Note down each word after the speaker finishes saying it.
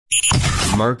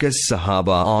Marcus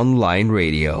Sahaba Online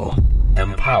Radio,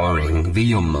 empowering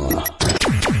the Ummah.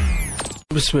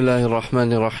 Bismillahir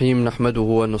Rahmanir Rahim. Nahmaduhu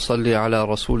wa nusalli ala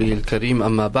rasulihil kareem.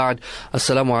 Amma ba'd.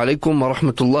 Assalamu alaikum wa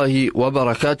rahmatullahi wa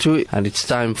barakatuh. And it's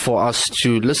time for us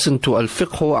to listen to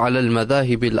Al-Fiqh ala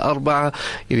al-Madhahib al-Arba'a,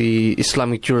 the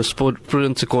Islamic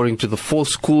jurisprudence according to the four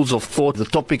schools of thought. The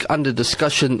topic under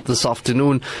discussion this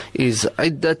afternoon is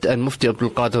Iddah, and Mufti Abdul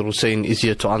Qadir Hussain is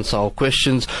here to answer our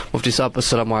questions. Mufti Saab,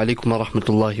 assalamu alaikum wa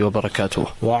rahmatullahi wa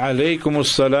barakatuh. Wa alaikum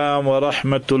assalam wa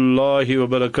rahmatullahi wa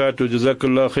barakatuh.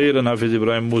 Jazakallah khairan, Hafiz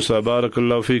Ibrahim Musa,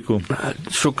 barakallahu feekum.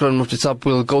 Shukran, Mufti Saab.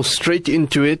 We'll go straight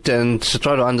into it and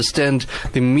try to understand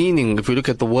the meaning. If we look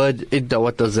at the word Iddah,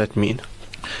 what does that mean?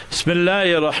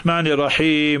 Bismillahir Rahmanir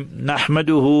Rahim.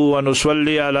 Nahmaduhu wa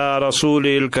nusalli ala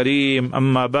rasulil kareem.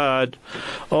 Amma ba'd.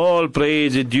 All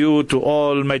praise is due to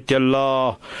Almighty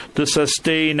Allah, the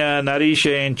sustainer,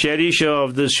 nourisher and cherisher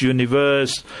of this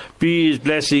universe. Peace,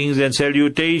 blessings and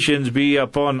salutations be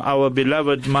upon our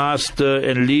beloved master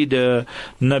and leader,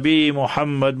 Nabi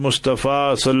Muhammad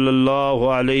Mustafa sallallahu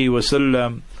alayhi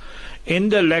wasallam. In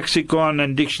the lexicon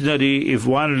and dictionary, if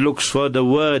one looks for the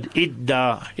word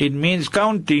Iddah, it means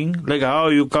counting, like how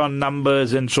you count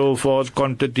numbers and so forth,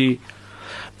 quantity.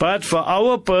 But for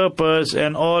our purpose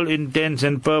and all intents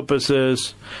and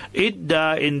purposes,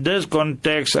 Iddah in this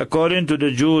context, according to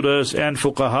the jurists and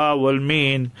fuqaha, will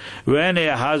mean when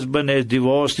a husband has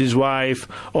divorced his wife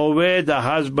or where the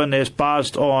husband has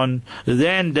passed on,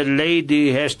 then the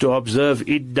lady has to observe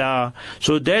Iddah.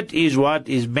 So that is what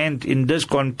is meant in this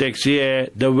context here,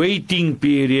 the waiting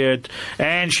period.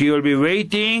 And she will be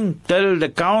waiting till the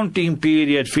counting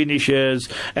period finishes,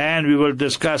 and we will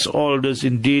discuss all this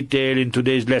in detail in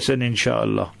today's lesson,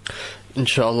 inshallah.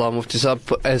 Inshallah, Mufti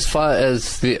Saab. As far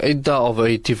as the Iddah of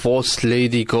a divorced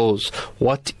lady goes,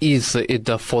 what is the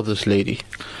Iddah for this lady?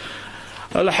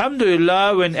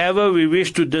 Alhamdulillah, whenever we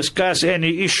wish to discuss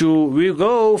any issue, we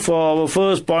go for our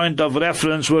first point of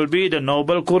reference will be the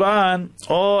Noble Quran.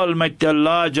 Almighty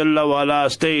Allah Jalla wa Ala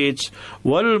states,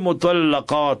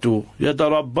 وَالْمُطَلَّقَاتُ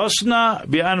يَتَرَبَّصْنَ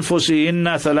بِأَنفُسِهِنَّ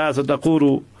ثَلَاثَةَ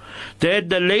قُرُوءٍ, that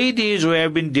the ladies who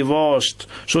have been divorced,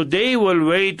 so they will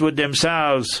wait with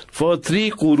themselves for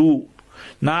 3 quru.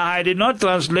 Now, I did not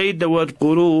translate the word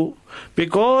quru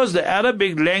because the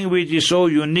Arabic language is so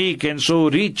unique and so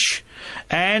rich,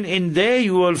 and in there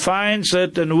you will find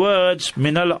certain words,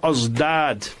 minal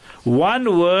azdad,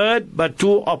 one word but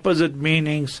 2 opposite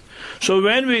meanings. So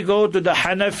when we go to the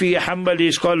Hanafi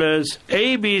Hanbali scholars,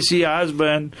 ABC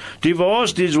husband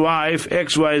divorced his wife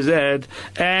XYZ,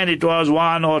 and it was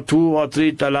 1 or 2 or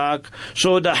 3 talaq.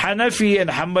 So the Hanafi and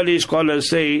Hanbali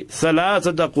scholars say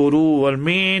thalathata quru will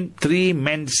mean 3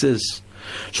 menses.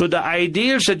 So the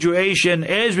ideal situation,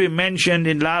 as we mentioned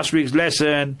in last week's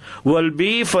lesson, will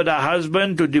be for the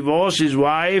husband to divorce his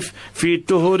wife fi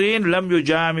tuhurin lam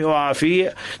yujami'uha fi,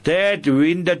 that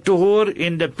in the tuhur,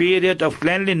 in the period of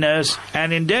cleanliness,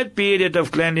 and in that period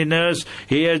of cleanliness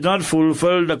he has not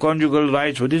fulfilled the conjugal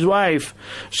rights with his wife.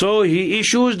 So he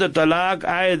issues the talaq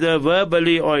either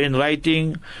verbally or in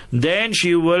writing. Then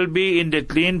she will be in the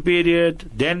clean period,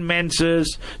 then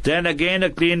menses, then again a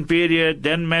clean period,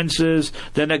 then menses,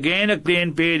 then again a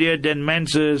clean period, then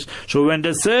menses. So when the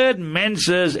 3rd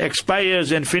menses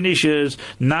expires and finishes,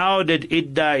 now that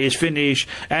Iddah is finished,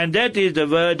 and that is the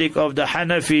verdict of the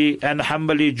Hanafi and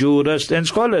Hanbali jurists and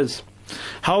scholars.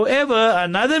 However,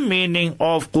 another meaning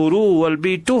of quru will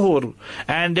be tuhur,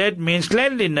 and that means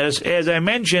cleanliness. As I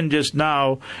mentioned just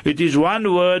now, it is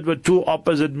one word with 2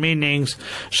 opposite meanings.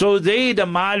 So they, the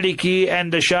Maliki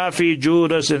and the Shafi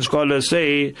jurists and scholars,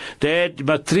 say that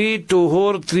 3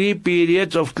 tuhur, 3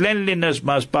 periods of cleanliness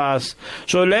must pass.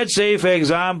 So let's say, for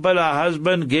example, a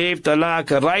husband gave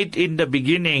talaq right in the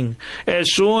beginning.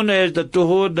 As soon as the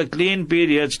tuhur, the clean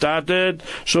period started,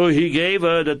 so he gave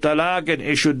her the talaq and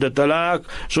issued the talaq.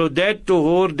 So that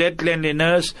tuhur, that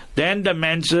cleanliness, then the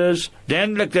menses,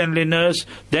 then the cleanliness,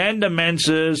 then the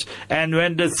menses, and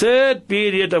when the 3rd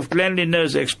period of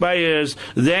cleanliness expires,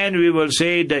 then we will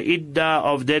say the iddah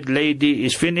of that lady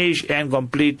is finished and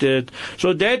completed.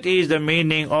 So that is the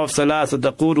meaning of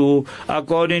thalathata quru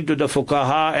according to the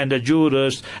fuqaha and the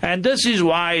jurists, and this is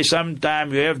why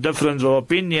sometimes you have difference of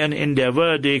opinion in their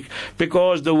verdict,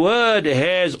 because the word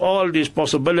has all these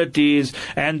possibilities,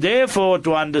 and therefore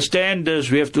to understand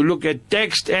this we have to look at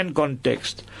text and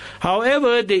context.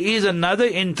 However, there is another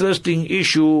interesting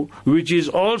issue which is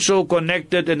also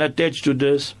connected and attached to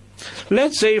this.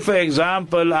 Let's say, for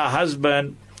example, a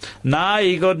husband, now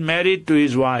he got married to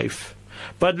his wife,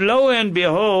 But lo and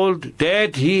behold,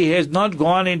 that he has not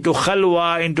gone into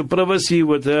khalwa, into privacy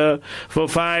with her for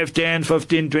 5, 10,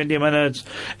 15, 20 minutes,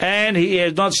 and he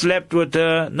has not slept with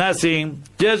her, nothing.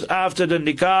 Just after the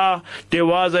nikah, there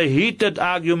was a heated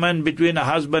argument between a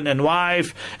husband and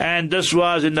wife, and this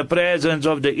was in the presence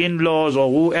of the in-laws or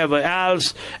whoever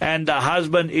else, and the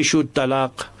husband issued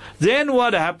talaq. Then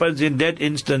what happens in that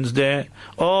instance there?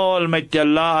 Almighty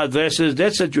Allah addresses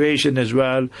that situation as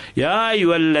well. Ya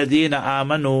ayyuhalladhina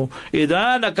amanu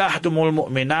idha nakahtumul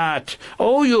mu'minat.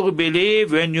 Oh, you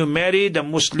believe when you marry the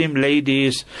Muslim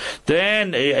ladies,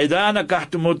 then idha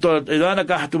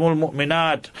nakahtumul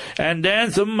mu'minat, and then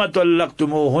thumma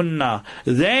tallaqtumuhunna,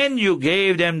 then you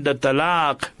gave them the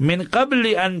talaq min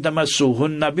qabli an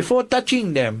tamassuhunna, before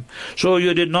touching them. So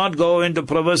you did not go into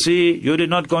privacy, you did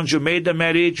not consummate the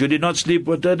marriage, you did not sleep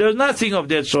with her. There was nothing of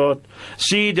that sort.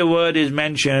 See, the word is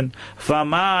mentioned.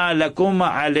 فَمَا لَكُمْ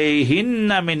عَلَيْهِنَّ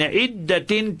مِنْ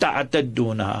عِدَّةٍ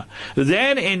تَعْتَدُّونَهَا.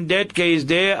 Then in that case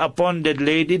there, upon that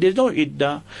lady, there's no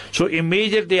iddah. So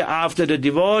immediately after the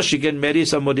divorce, she can marry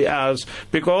somebody else,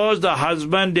 because the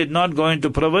husband did not go into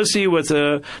privacy with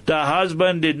her, the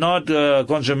husband did not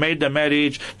consummate the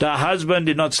marriage, the husband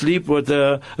did not sleep with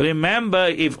her. Remember,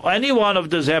 if any one of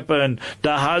this happened,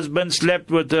 the husband slept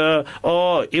with her,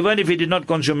 or even if he did not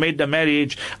consummate the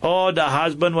marriage, or the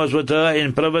husband was with her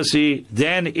in privacy,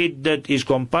 then iddat is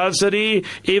compulsory,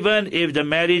 even if the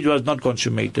marriage was not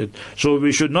consummated. So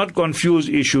we should not confuse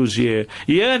issues here.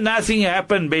 Here nothing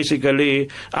happened basically.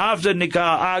 After nikah,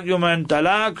 argument,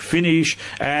 talaq, finish,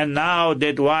 and now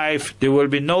that wife, there will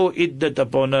be no iddat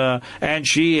upon her, and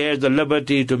she has the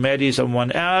liberty to marry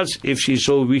someone else if she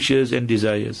so wishes and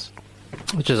desires.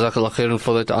 Jazakallah khairan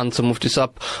for that answer, Mufti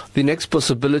Saab. The next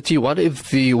possibility, what if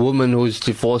the woman who is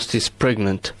divorced is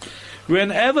pregnant?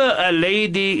 Whenever a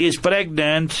lady is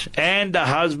pregnant and the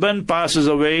husband passes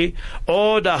away,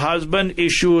 or the husband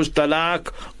issues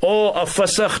talaq, or a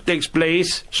fasakh takes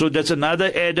place, so that's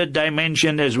another added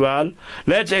dimension as well.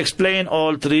 Let's explain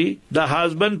all three. The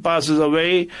husband passes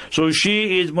away, so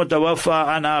she is mutawaffa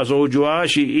anha zawjuha,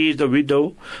 she is the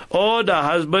widow, or the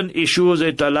husband issues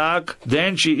a talaq,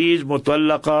 then she is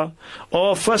mutallaqa,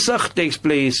 or fasakh takes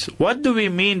place. What do we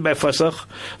mean by fasakh?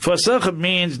 Fasakh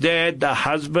means that the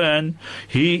husband,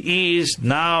 he is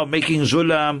now making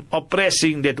zulam,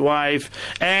 oppressing that wife,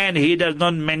 and he does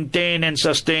not maintain and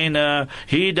sustain her,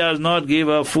 he does not give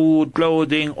her food,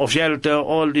 clothing, or shelter,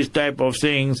 all these type of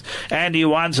things, and he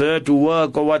wants her to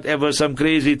work or whatever, some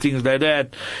crazy things like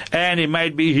that, and he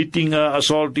might be hitting her,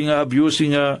 assaulting her,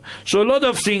 abusing her. So a lot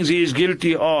of things he is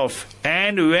guilty of,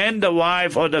 and when the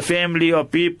wife or the family or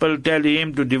people tell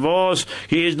him to divorce,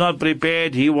 he is not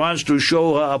prepared, he wants to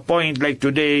show her a point like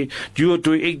today, due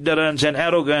to ignorance and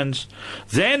arrogance.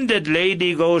 Then that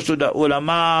lady goes to the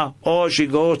ulama, or she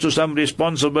goes to some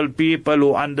responsible people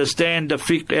who understand the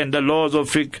fiqh and the laws of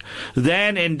fiqh.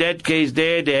 Then in that case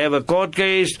there, they have a court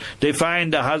case, they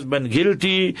find the husband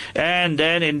guilty, and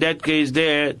then in that case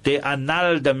there, they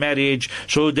annul the marriage.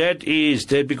 So that is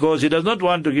that, because he does not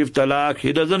want to give talaq,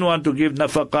 he doesn't want to give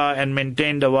nafaqah and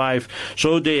maintain the wife,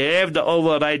 so they have the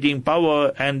overriding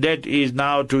power, and that is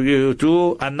now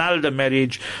to annul the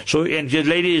marriage. So, and the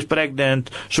lady is pregnant.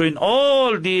 So in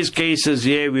all these cases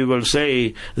here, we will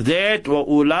say that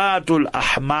وَأُولَاتُ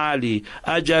الْأَحْمَالِ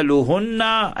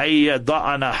أَجَلُهُنَّ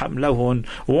أَيَّضَعَنَ حَمْلَهُنْ.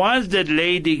 Once that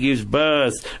lady gives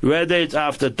birth, whether it's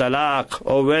after talaq,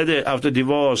 or whether after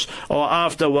divorce, or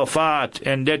after wafat,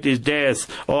 and that is death,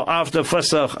 or after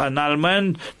fasakh,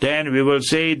 annulment, then we will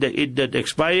say the iddat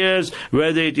expires,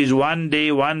 whether it is 1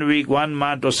 day, 1 week, 1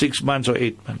 month, or 6 months, or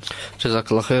 8 months.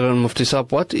 Jazakallah khairan, Mufti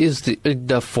Saab. What is the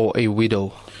iddah for a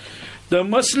widow? The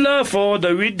masla for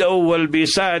the widow will be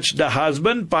such: the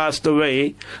husband passed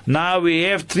away. Now we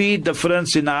have 3 different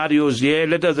scenarios here.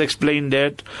 Let us explain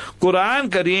that. Quran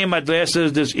Kareem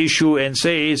addresses this issue and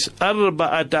says,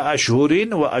 Arba'ata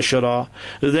ashhurin wa ashra,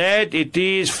 that it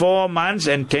is 4 months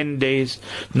and 10 days.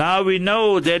 Now we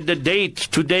know that the date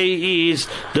today is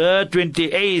the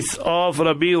 28th of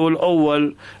Rabiul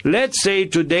Awwal. Let's say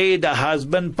today the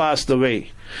husband passed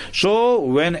away. So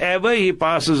whenever he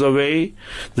passes away,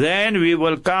 then we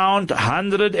will count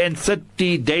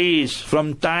 130 days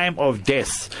from time of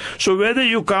death. So whether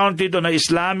you count it on an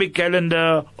Islamic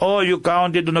calendar or you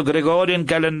count it on a Gregorian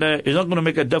calendar, it's not going to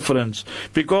make a difference,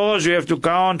 because you have to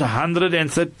count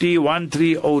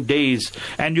 130 days,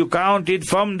 and you count it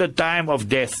from the time of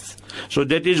death. So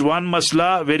that is one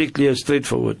masla, very clear,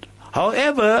 straightforward.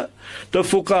 However, the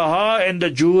fuqaha and the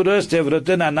jurists have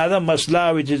written another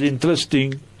masla which is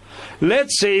interesting,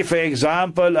 Let's say, for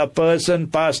example, a person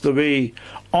passed away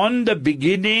on the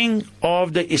beginning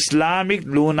of the Islamic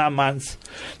lunar month.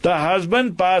 The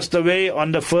husband passed away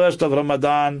on the 1st of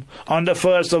Ramadan, on the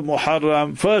 1st of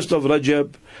Muharram, 1st of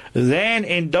Rajab. Then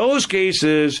in those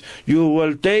cases, you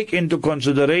will take into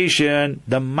consideration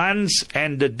the months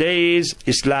and the days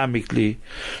Islamically.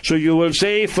 So you will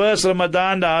say 1st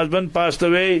Ramadan, the husband passed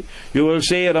away. You will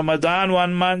say Ramadan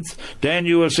 1 month. Then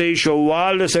you will say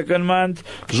Shawwal the 2nd month,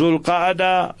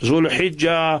 Zulqa'dah,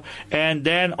 Zulhijjah, and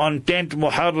then on 10th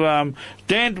Muharram.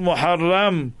 10th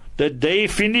Muharram, the day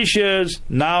finishes,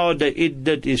 now the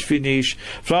Iddah is finished.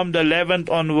 From the 11th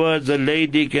onwards, the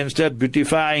lady can start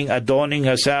beautifying, adorning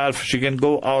herself. She can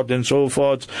go out and so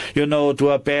forth, to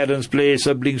her parents' place,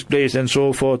 siblings' place, and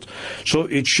so forth. So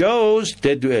it shows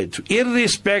that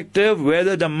irrespective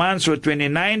whether the months were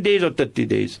 29 days or 30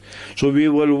 days. So we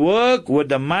will work with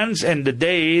the months and the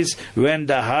days when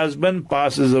the husband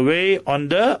passes away on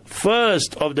the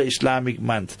 1st of the Islamic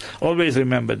month. Always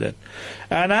remember that.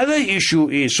 Another issue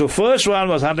is, so first one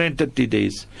was 130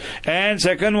 days. And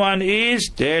second one is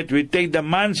that we take the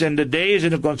months and the days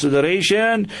into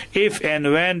consideration if and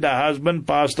when the husband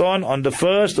passed on the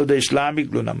 1st of the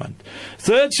Islamic lunar month.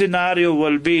 Third scenario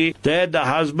will be that the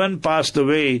husband passed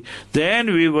away.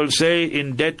 Then we will say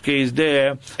in that case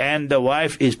there, and the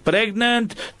wife is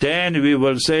pregnant, then we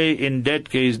will say in that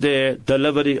case there,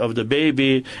 delivery of the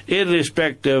baby,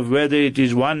 irrespective whether it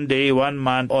is 1 day, 1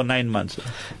 month or 9 months.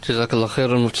 Jazakallah khairan.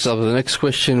 The next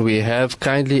question we have,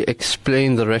 kindly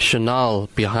explain the rationale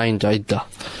behind Iddah.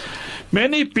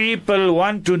 Many people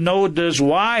want to know this.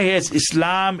 Why has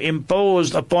Islam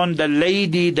imposed upon the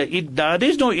lady the Iddah? There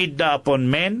is no Iddah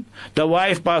upon men. The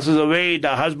wife passes away,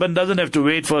 the husband doesn't have to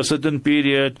wait for a certain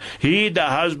period. The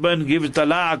husband gives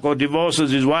talaq or divorces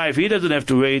his wife, he doesn't have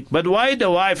to wait. But why the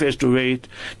wife has to wait?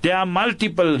 There are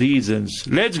multiple reasons.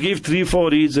 Let's give 3-4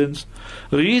 reasons.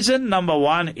 Reason number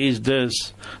 1 is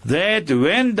this, that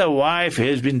when the wife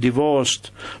has been divorced,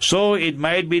 so it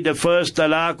might be the first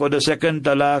talaq or the second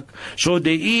talaq, so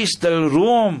there is still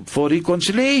room for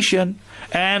reconciliation.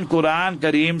 And Quran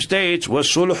Kareem states,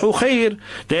 وَالصُّلْحُ خَيْرٌ,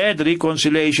 that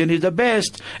reconciliation is the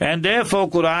best. And therefore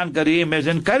Quran Kareem has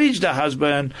encouraged the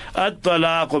husband,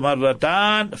 الطَّلَاقُ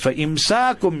مَرَّتَانِ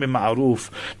فَإِمْسَاكُمْ بِمَعْرُوفٍ,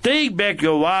 take back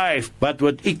your wife, but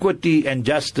with equity and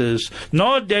justice.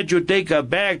 Not that you take her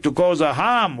back to cause a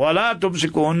harm. وَلَا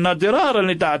تُمْسِكُهُنَّ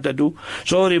ضِرَارًا لِتَعْتَدُوا.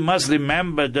 So we must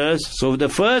remember this. So the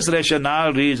first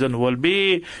rational reason will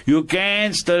be, you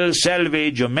can still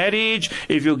salvage your marriage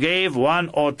if you gave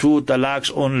 1 or 2 talaqs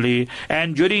only,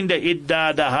 and during the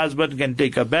Iddah the husband can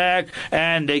take her back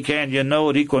and they can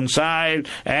reconcile,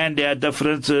 and their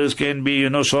differences can be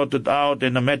sorted out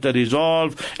and the matter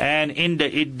resolved, and in the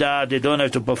Iddah they don't have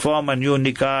to perform a new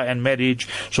nikah and marriage.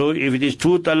 So if it is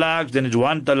 2 talaqs, then it's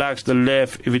 1 talaq still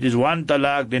left. If it is 1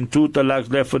 talaq, then 2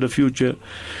 talaqs left for the future.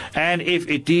 And if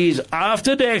it is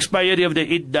after the expiry of the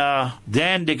Iddah,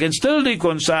 then they can still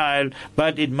reconcile,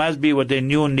 but it must be with a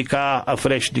new nikah, a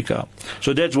fresh nikah.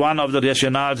 So that's one of the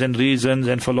rationales and reasons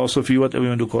and philosophy, whatever you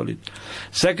want to call it.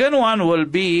 Second one will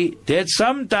be that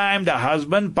sometime the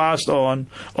husband passed on,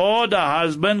 or the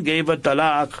husband gave a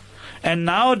talaq, and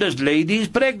now this lady is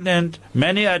pregnant.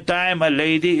 Many a time a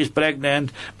lady is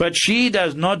pregnant, but she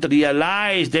does not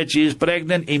realize that she is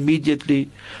pregnant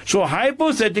immediately. So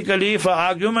hypothetically, for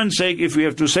argument's sake, if we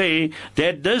have to say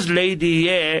that this lady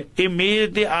here,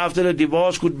 immediately after the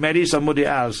divorce, could marry somebody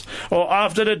else, or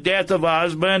after the death of her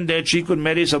husband, that she could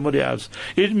marry somebody else,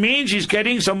 it means she's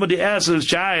carrying somebody else's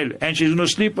child, and she's going to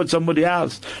sleep with somebody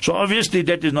else. So obviously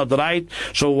that is not right.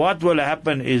 So what will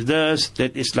happen is this,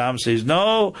 that Islam says,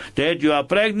 no, that you are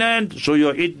pregnant, so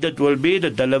your iddat will be the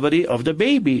delivery of the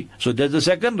baby. So that's the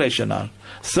second rationale.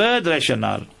 Third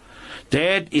rationale,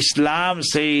 that Islam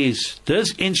says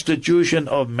this institution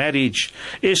of marriage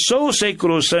is so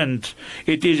sacrosanct,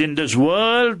 it is in this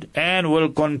world and will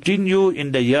continue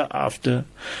in the year after.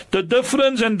 The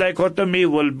difference and dichotomy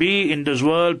will be in this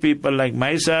world, people like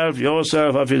myself,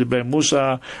 yourself, Hafiz Ibrahim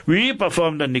Musa, we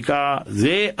perform the nikah,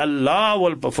 they, Allah,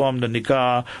 will perform the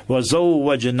nikah.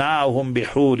 وَزَوَّجْنَاهُمْ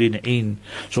بِحُورٍ عِينٍ.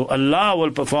 So Allah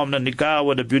will perform the nikah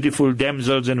with the beautiful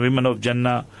damsels and women of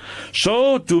Jannah.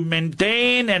 So to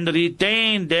maintain and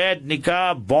retain that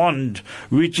nikah bond,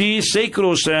 which is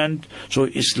sacrosanct, so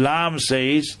Islam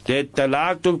says that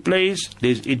talaq took place,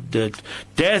 there's iddat.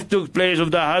 Death took place of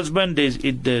the husband, there's iddat.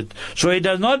 iddat. So it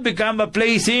does not become a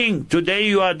plaything. Today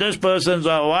you are this person's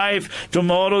wife,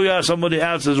 tomorrow you are somebody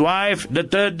else's wife, the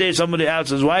third day somebody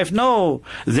else's wife. No,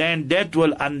 then that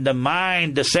will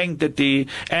undermine the sanctity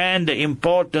and the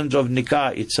importance of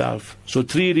nikah itself. So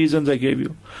 3 reasons I gave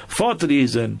you. 4th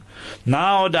reason,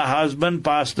 now the husband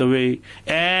passed away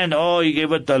and he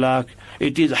gave a talaq.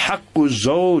 It is haqqu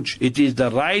zawj, it is the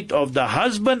right of the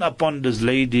husband upon this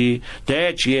lady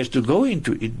that she has to go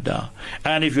into iddah.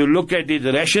 And if you look at it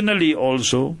rationally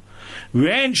also,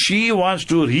 when she wants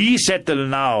to resettle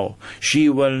now, she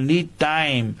will need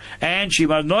time and she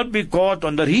must not be caught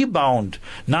on the rebound.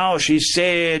 Now she's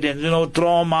sad and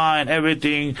trauma and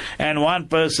everything, and one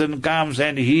person comes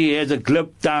and he has a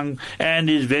glib tongue and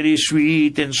is very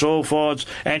sweet and so forth,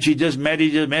 and she just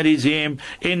marries him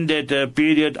in that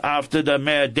period after the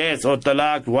death or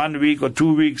talaq, 1 week or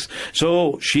 2 weeks.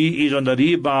 So she is on the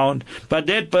rebound, but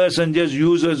that person just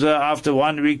uses her after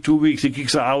 1 week, 2 weeks, he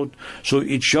kicks her out. So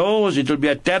it shows it will be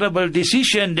a terrible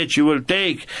decision that she will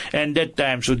take at that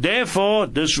time. So therefore,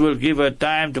 this will give her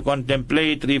time to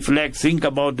contemplate, reflect, think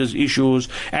about these issues,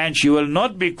 and she will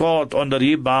not be caught on the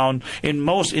rebound in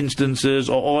most instances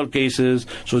or all cases.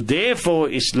 So therefore,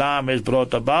 Islam has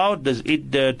brought about this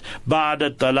iddat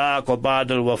ba'da talaq or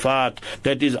ba'da al-wafat,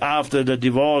 that is after the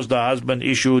divorce the husband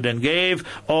issued and gave,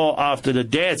 or after the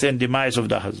death and demise of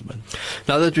the husband.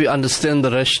 Now that we understand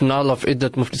the rationale of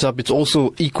iddat, Mufti Sahib, it's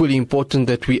also equally important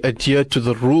that we adhere to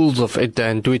the rules of iddah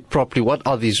and do it properly. What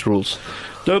are these rules?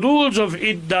 The rules of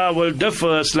iddah will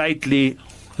differ slightly.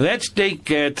 Let's take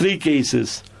 3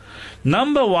 cases.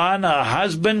 Number 1, a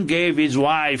husband gave his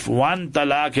wife 1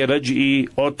 talaq raj'i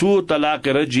or 2 talaq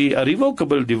raj'i, a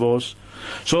revocable divorce.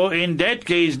 So in that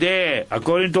case there,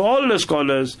 according to all the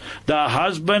scholars, the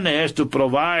husband has to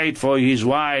provide for his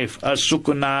wife a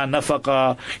sukna,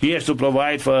 nafaqa. He has to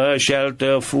provide for her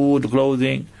shelter, food,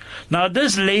 clothing. Now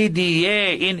this lady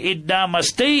here in iddah must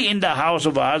stay in the house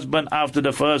of her husband after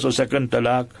the 1st or 2nd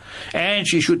talaq, and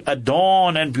she should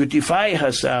adorn and beautify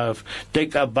herself,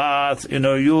 take a bath,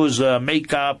 use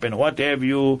makeup and what have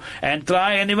you, and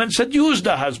try and even seduce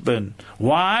the husband.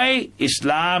 Why?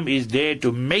 Islam is there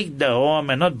to make the home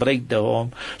and not break the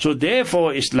home. So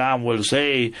therefore Islam will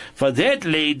say, for that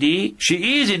lady,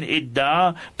 she is in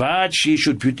iddah, but she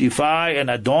should beautify and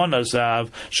adorn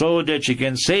herself so that she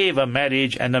can save her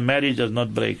marriage and the marriage does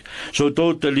not break. So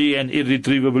totally and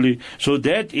irretrievably. So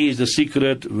that is the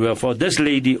secret for this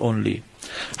lady only.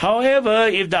 However,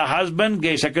 if the husband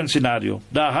gave, second scenario,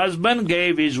 the husband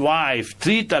gave his wife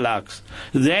 3 talaqs,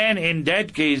 then in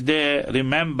that case there,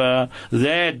 remember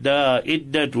that the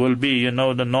iddat will be, the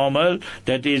normal,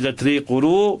 that is the 3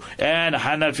 quru, and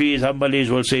Hanafis, Hanbalis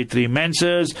will say 3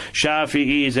 menses,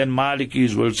 Shafi'is and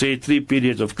Malikis will say 3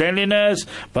 periods of cleanliness.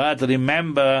 But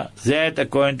remember that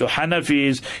according to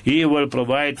Hanafis, he will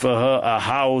provide for her a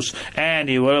house and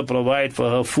he will provide for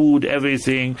her food,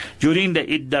 everything during the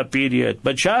iddah period.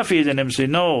 But Shafi'is and them say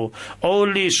no,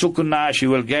 only sukna she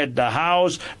will get the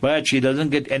house, but she doesn't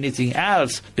get anything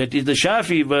else. That is the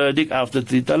Shafi'i verdict after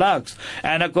 3 talaqs.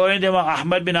 And according to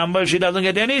Ahmad bin Hanbal, she doesn't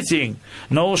get anything.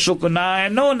 No sukna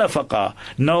and no nafaqa,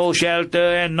 no shelter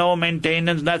and no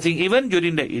maintenance, nothing, even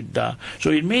during the iddah. So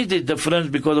it means the difference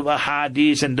because of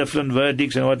ahadith and different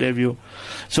verdicts and what have you.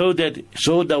 So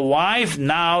the wife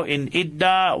now in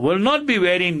iddah will not be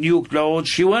wearing new clothes,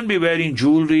 she won't be wearing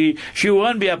jewelry, she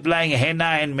won't be applying henna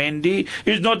and mendi.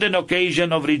 It's not an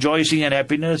occasion of rejoicing and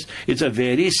happiness. It's a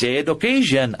very sad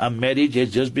occasion. A marriage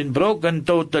has just been broken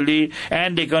totally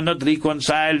and they cannot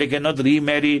reconcile, they cannot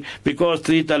remarry because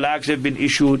 3 talaqs have been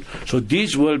issued. So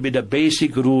these will be the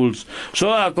basic rules.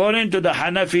 So according to the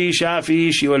Hanafi,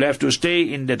 Shafi, she will have to stay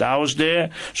in that house there.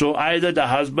 So either the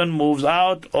husband moves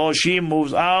out or she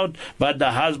moves out, but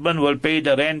the husband will pay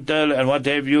the rental and what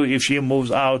have you if she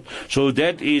moves out. So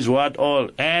that is what all.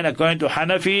 And according to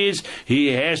Hanafis, he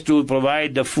has to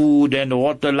provide the food and the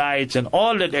water lights and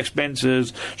all that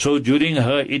expenses. So during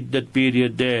her iddat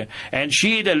period there, and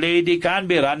she, the lady, can't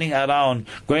be running around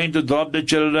going to drop the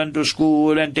children to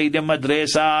school and take them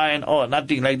madrasa and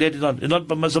nothing like that. It's not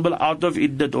permissible out of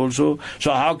iddat also.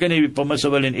 So how can it be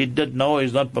permissible in iddat? No,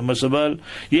 it's not permissible.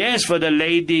 Yes, for the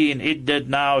lady in iddat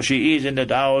now, she is in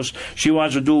that house, she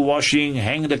wants to do washing,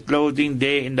 hang the clothing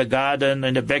there in the garden,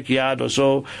 in the backyard or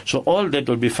so. So all that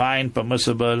will be fine,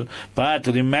 permissible. But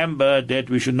remember that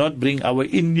we should not bring our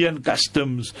Indian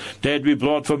customs that we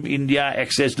brought from India,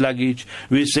 excess luggage.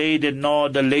 We say that no,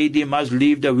 the lady must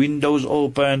leave the windows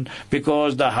open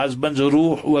because the husband's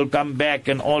ruh will come back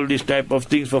and all these type of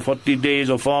things for 40 days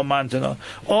or 4 months.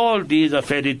 All these are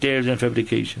fairy tales and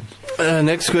fabrications.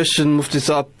 Next question, Mufti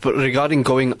Saab, regarding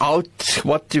going out.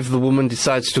 What if the woman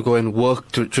decides to go and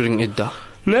work during Iddah?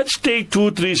 Let's take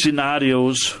 2-3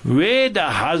 scenarios where the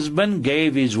husband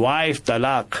gave his wife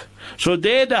talaq. So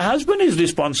there the husband is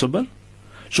responsible.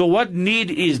 So what need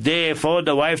is there for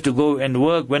the wife to go and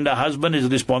work when the husband is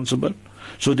responsible?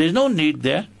 So there's no need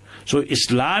there. So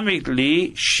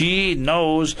Islamically, she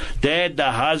knows that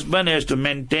the husband has to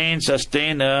maintain,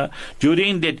 sustain her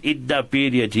during that Iddah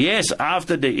period. Yes,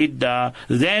 after the Iddah,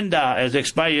 then has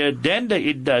expired, then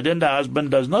the husband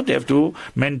does not have to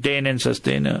maintain and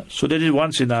sustain her. So that is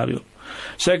one scenario.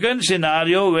 Second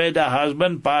scenario, where the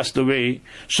husband passed away,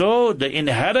 so the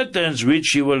inheritance which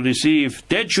she will receive,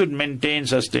 that should maintain,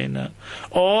 sustain her.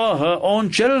 Or her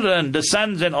own children, the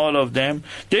sons and all of them,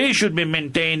 they should be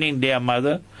maintaining their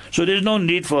mother. So there is no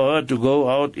need for her to go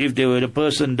out if the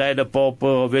person died a pauper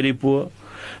or very poor.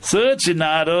 Third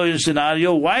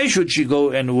scenario, why should she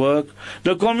go and work?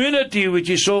 The community which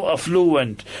is so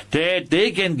affluent that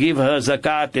they can give her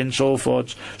zakat and so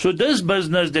forth. So this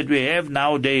business that we have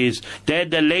nowadays, that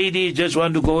the ladies just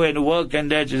want to go and work and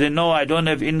that, they no, I don't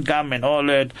have income and all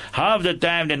that. Half the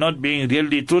time they're not being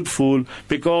really truthful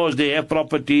because they have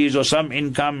properties or some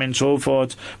income and so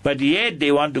forth. But yet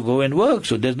they want to go and work.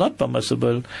 So that's not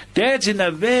permissible. That's in a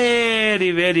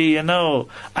very, very,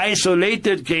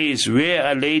 isolated case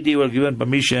where a lady will given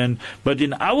permission, but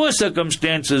in our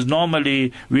circumstances,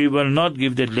 normally we will not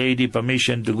give that lady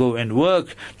permission to go and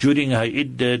work during her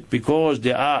iddah because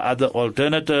there are other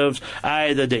alternatives,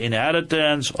 either the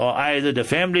inheritance or either the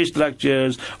family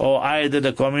structures or either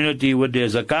the community with their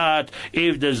zakat,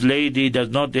 if this lady does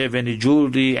not have any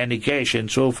jewelry, any cash and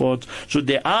so forth. So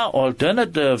there are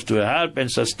alternatives to help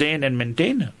and sustain and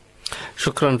maintain her.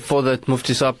 Shukran for that,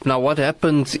 Mufti Saab. Now, what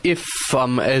happens if,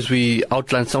 as we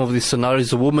outlined some of these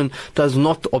scenarios, a woman does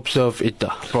not observe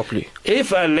Iddah properly?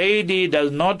 If a lady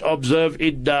does not observe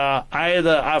Iddah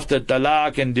either after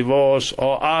talaq and divorce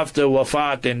or after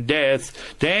wafat and death,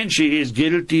 then she is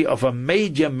guilty of a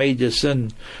major, major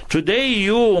sin. Today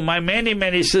you, my many,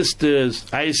 many sisters,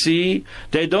 I see,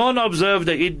 they don't observe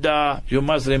the Iddah. You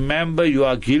must remember you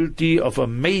are guilty of a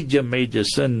major, major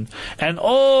sin. And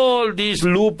all these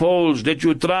loopholes that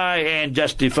you try and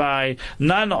justify,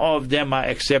 none of them are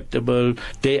acceptable.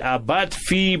 They are but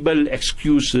feeble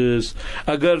excuses.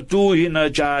 Agar tu hi na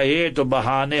chahe to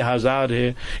bahane hazar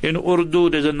hai. In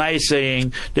Urdu there's a nice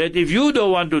saying that if you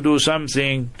don't want to do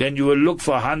something, then you will look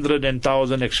for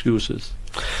 100,000 excuses.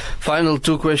 Final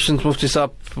 2 questions, Mufti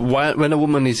Saab. When a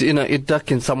woman is in a Iddah,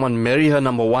 can someone marry her,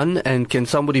 number 1, and can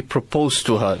somebody propose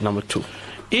to her, number 2?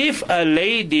 If a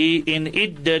lady in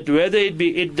iddat, whether it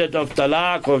be iddat of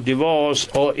talaq, of divorce,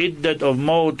 or iddat of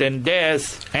maut and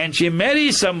death, and she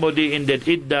marries somebody in that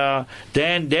iddah,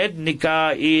 then that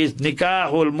nikah is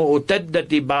nikahul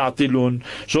mu'taddati batilun.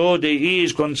 So there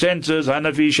is consensus,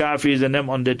 Hanafi, Shafis and them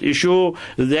on that issue,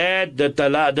 that the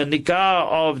nikah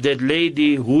of that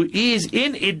lady who is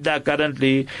in iddah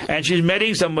currently, and she's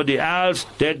marrying somebody else,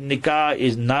 that nikah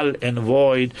is null and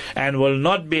void, and will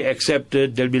not be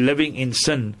accepted. They'll be living in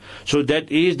sin. So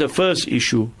that is the first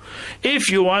issue. If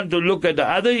you want to look at the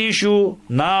other issue,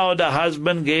 now the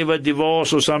husband gave a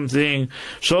divorce or something,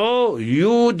 so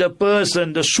you, the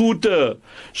person, the suitor,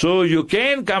 so you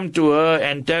can come to her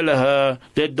and tell her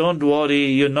that don't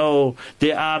worry,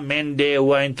 there are men there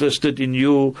who are interested in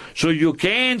you. So you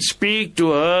can speak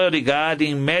to her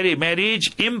regarding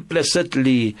marriage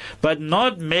implicitly, but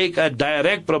not make a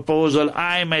direct proposal,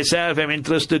 I myself am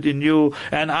interested in you,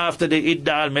 and after the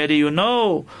iddah I'll marry you.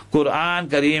 No. Quran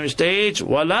Kareem states,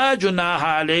 وَلَا جُنَاحَ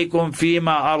عَلَيْكُمْ فِي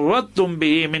مَا أَرَّدْتُمْ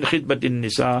بِهِ مِنْ خِطْبَةِ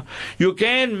النِّسَاءِ. You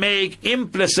can make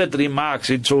implicit remarks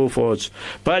and so forth,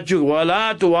 but you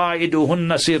وَلَا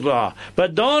تُوَاعِدُهُنَّ سِرًّا.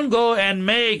 But don't go and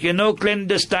make,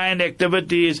 clandestine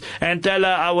activities and tell her,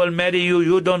 I will marry you,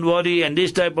 you don't worry, and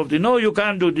this type of thing. No, you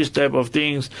can't do this type of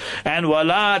things. And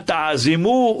وَلَا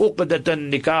تَعْزِمُوا عُقْدَةَ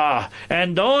النِّكَاحِ.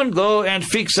 And don't go and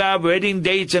fix up wedding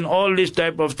dates and all this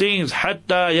type of things.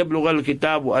 حَتَّى يَبْلُغَ الْكِتَابِ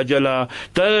kitabu ajala,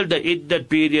 till the iddat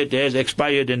period has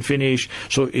expired and finished.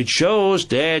 So it shows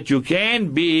that you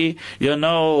can be,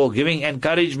 giving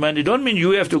encouragement. It don't mean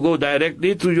you have to go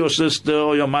directly to your sister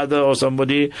or your mother or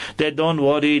somebody, that don't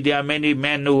worry, there are many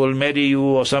men who will marry you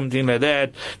or something like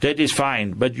that. That is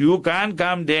fine. But you can't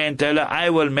come there and tell her, I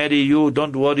will marry you,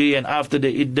 don't worry, and after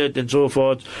the iddat and so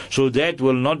forth. So that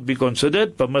will not be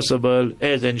considered permissible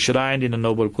as enshrined in the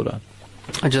Noble Quran.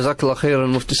 Jazakallah khairan,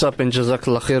 Mufti Saab, and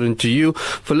Jazakallah khairan to you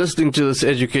for listening to this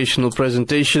educational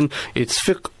presentation. It's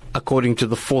Fiqh according to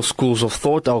the 4 schools of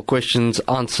thought. Our questions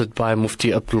answered by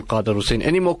Mufti Abdul Qadir Hussain.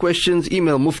 Any more questions?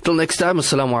 Email Mufti. Till next time.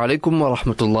 Assalamu alaikum wa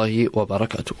rahmatullahi wa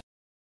barakatuh.